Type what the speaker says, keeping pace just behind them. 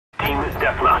Team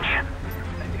deathmatch.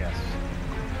 Yes.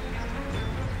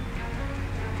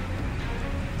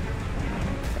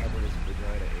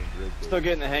 Still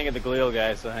getting the hang of the glial,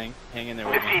 guys, so hang in there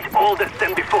with me. Defeat all that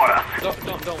stand before us.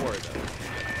 Don't worry though.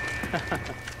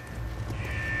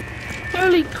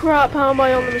 Holy crap, how am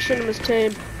I on the Machinima's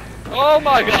team? Oh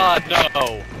my god,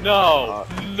 no! No!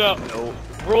 No! No.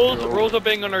 Rules of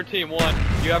being on our team. One,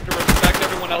 you have to respect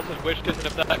everyone else's wishes, and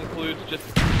if that includes just,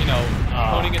 you know,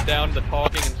 toning it down to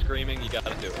talking and screaming, you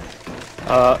gotta do it.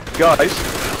 Guys,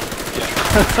 Yeah.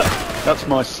 that's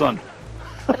my son.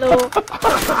 Hello.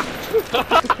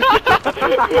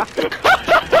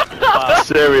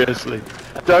 Seriously.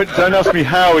 Don't ask me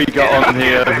how he got on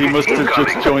here. He must have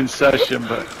just joined session,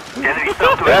 but Enemy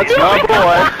software that's my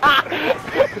boy.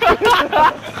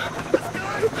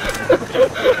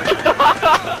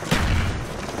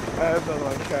 I have that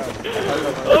on count.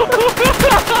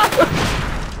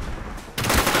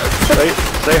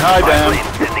 Say hi, Dan.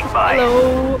 standing by.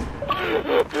 Hello.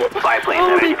 Spy planes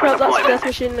Holy ready for crap, that's the deployment. Death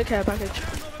Machine in the care package.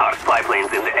 Our spy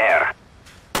planes in the air.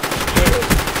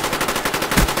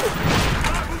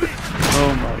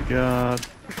 Oh my god.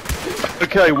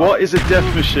 Okay, what is a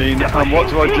death machine and what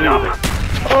do I do with it?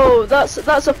 Oh, that's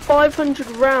a 500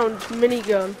 round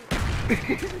minigun.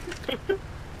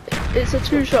 It's a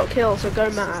 2-shot kill, so go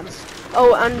mad.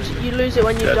 Oh, and you lose it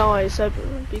when you die, so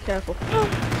be careful.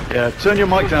 Yeah, turn your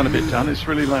mic down a bit, Dan. It's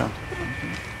really loud.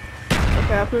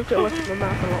 Okay, I've moved it away from my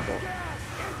mouth a lot more.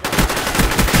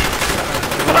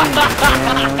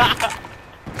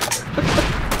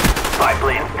 Spy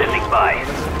plane standing by.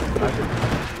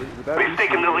 We've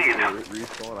taken the lead.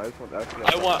 Respawn. I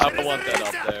I want that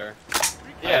up there.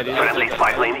 Yeah, dude. Friendly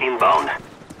spy plane inbound.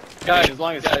 Guys, as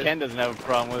long as Ken doesn't have a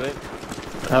problem with it.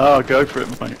 Oh, go for it,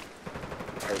 mate.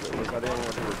 Was that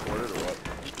anyone who recorded or what?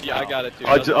 Yeah, I got it too.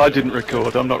 I didn't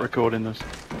record. I'm not recording this.